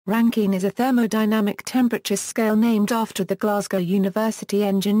Rankine is a thermodynamic temperature scale named after the Glasgow University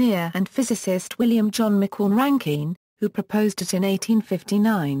engineer and physicist William John Macquorn Rankine, who proposed it in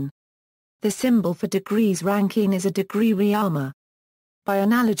 1859. The symbol for degrees Rankine is a degree Réaumur. By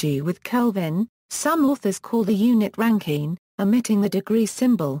analogy with Kelvin, some authors call the unit Rankine, omitting the degree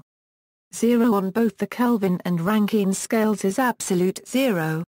symbol. 0 on both the Kelvin and Rankine scales is absolute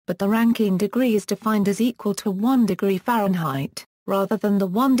zero, but the Rankine degree is defined as equal to 1 degree Fahrenheit, rather than the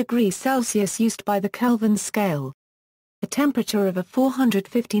 1 degree Celsius used by the Kelvin scale. A temperature of a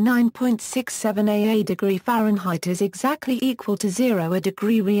 459.67 AA degree Fahrenheit is exactly equal to 0 a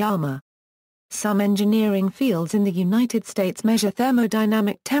degree Réaumur. Some engineering fields in the United States measure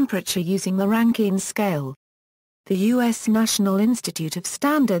thermodynamic temperature using the Rankine scale. The U.S. National Institute of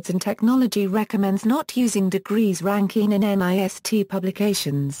Standards and Technology recommends not using degrees Rankine in NIST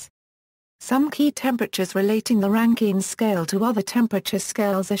publications. Some key temperatures relating the Rankine scale to other temperature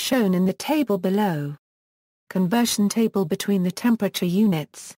scales are shown in the table below. Conversion table between the temperature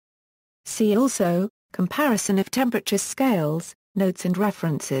units. See also, comparison of temperature scales, notes and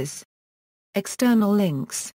references. External links.